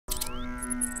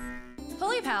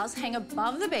Pully Palz hang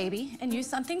above the baby and use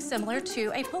something similar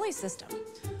to a pulley system.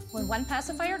 When one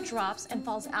pacifier drops and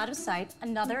falls out of sight,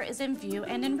 another is in view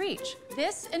and in reach.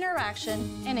 This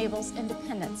interaction enables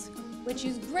independence, which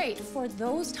is great for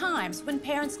those times when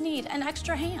parents need an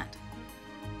extra hand.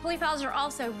 Pully Palz are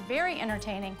also very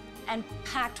entertaining and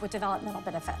packed with developmental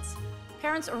benefits.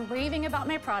 Parents are raving about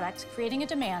my product, creating a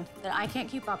demand that I can't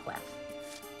keep up with.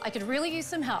 I could really use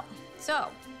some help. So,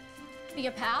 be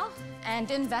a pal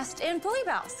and invest in Pully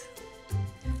Palz.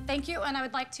 Thank you, and I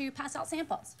would like to pass out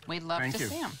samples. We'd love to see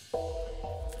them.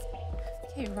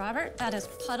 Okay, Robert, that is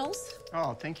Puddles.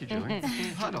 Oh, thank you, Julie.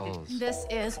 Puddles. This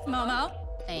is Momo.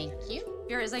 Thank you.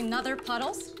 Here is another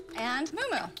Puddles and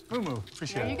Moo Moo,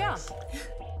 appreciate it. There you go.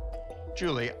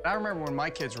 Julie, I remember when my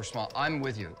kids were small, I'm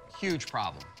with you, huge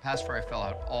problem. Pacifier fell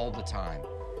out all the time.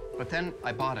 But then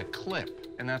I bought a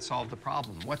clip, and that solved the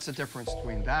problem. What's the difference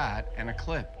between that and a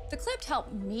clip? The clip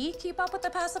helped me keep up with the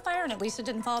pacifier, and at least it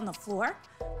didn't fall on the floor.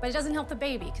 But it doesn't help the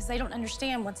baby, because they don't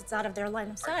understand once it's out of their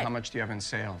line of sight. How much do you have in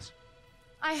sales?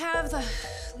 I have the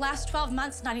last 12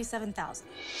 months, 97,000.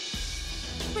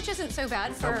 Which isn't so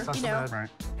bad for, you know. Right.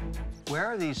 Where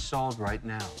are these sold right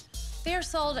now? They are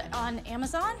sold on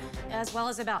Amazon, as well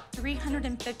as about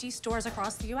 350 stores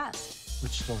across the U.S.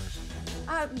 Which stores?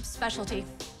 Specialty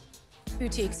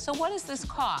boutiques. So what does this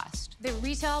cost? They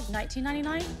retail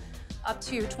 $19.99 up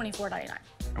to $24.99.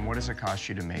 And what does it cost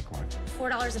you to make one?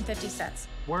 $4.50.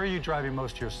 Where are you driving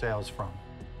most of your sales from?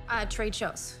 Trade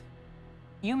shows.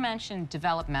 You mentioned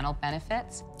developmental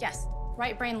benefits. Yes.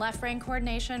 Right brain, left brain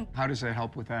coordination. How does that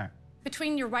help with that?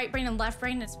 Between your right brain and left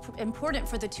brain, it's important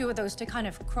for the two of those to kind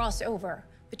of cross over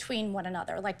between one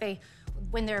another. Like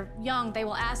when they're young, they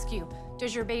will ask you,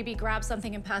 does your baby grab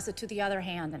something and pass it to the other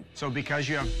hand? And so because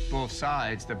you have both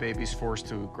sides, the baby's forced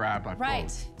to grab at right.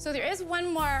 both. So there is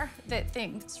one more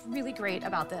thing that's really great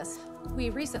about this. We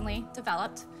recently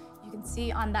developed, you can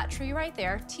see on that tree right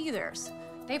there, teethers.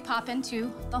 They pop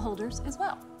into the holders as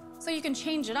well. So you can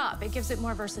change it up. It gives it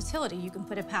more versatility. You can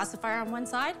put a pacifier on one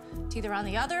side, teether on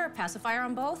the other, a pacifier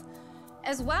on both,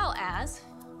 as well as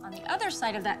on the other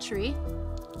side of that tree,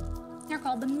 they're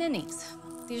called the minis.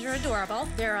 These are adorable.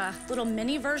 They're little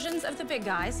mini versions of the big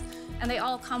guys, and they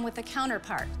all come with a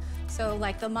counterpart. So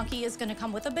like the monkey is gonna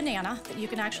come with a banana that you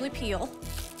can actually peel.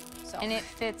 So. And it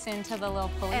fits into the little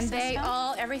pulley system?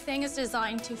 And everything is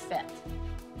designed to fit.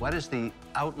 What is the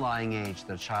outlying age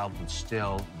that a child would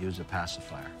still use a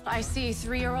pacifier? I see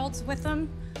 3-year-olds with them.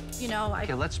 You know,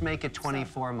 Okay, let's make it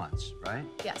 24 months, right?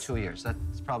 Yes. 2 years.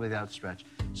 That's probably the outstretch.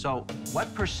 So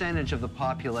what percentage of the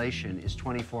population is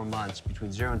 24 months,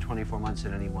 between 0 and 24 months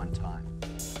at any one time?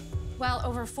 Well,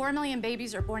 over 4 million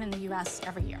babies are born in the U.S.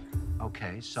 every year.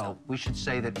 Okay, so we should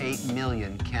say that 8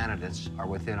 million candidates are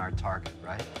within our target,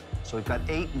 right? So we've got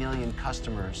 8 million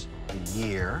customers a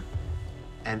year,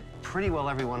 and pretty well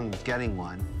everyone is getting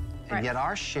one. And right. Yet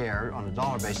our share, on a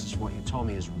dollar basis, from what you told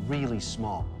me, is really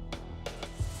small.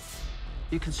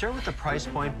 You concerned with the price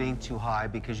point being too high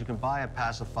because you can buy a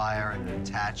pacifier and an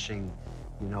attaching,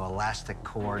 you know, elastic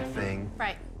cord thing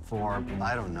Right. for,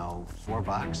 I don't know,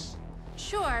 $4?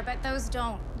 Sure, but those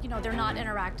don't, you know, they're not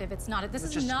interactive. It's not, this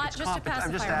is not just a pacifier.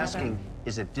 I'm just asking,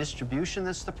 is it distribution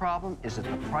that's the problem? Is it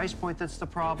the price point that's the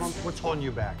problem? What's holding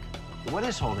you back? What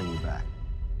is holding you back?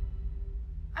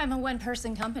 I'm a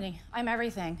one-person company. I'm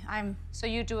everything. So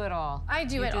you do it all? I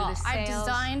do it all. I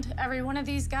designed every one of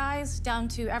these guys down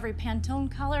to every Pantone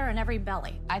color and every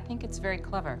belly. I think it's very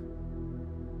clever.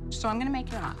 So I'm gonna make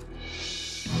you an offer.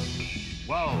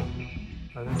 Whoa.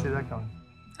 I didn't see that coming.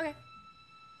 Okay.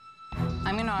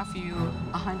 I'm gonna offer you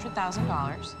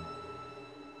 $100,000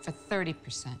 for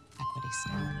 30% equity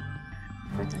stake.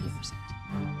 For 30%.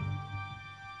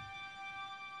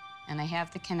 And I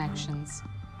have the connections.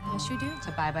 Yes, you do.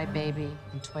 To Bye Bye Baby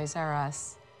and Toys R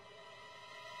Us.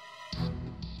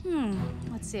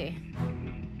 Let's see.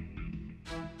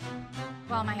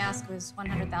 Well, my ask was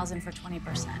 $100,000 for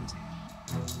 20%.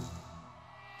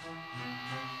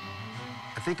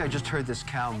 I think I just heard this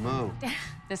cow moo.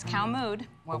 This cow mooed.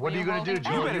 What are you going to do,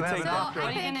 Julie? You have a doctor. What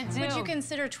are you gonna do? Would you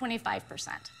consider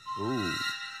 25%? Ooh.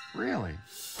 Really?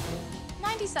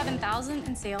 97,000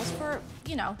 in sales for,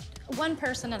 you know, one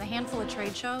person at a handful of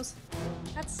trade shows.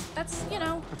 That's you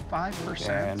know. For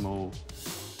 5%? Move.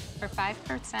 For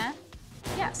 5%?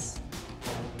 Yes.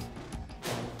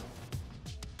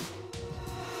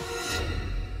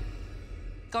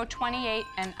 Go 28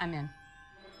 and I'm in.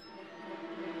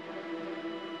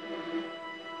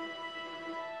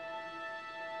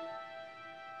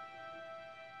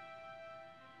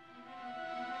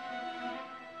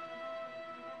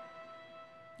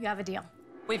 You have a deal.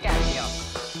 We've got a deal.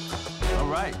 All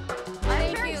right.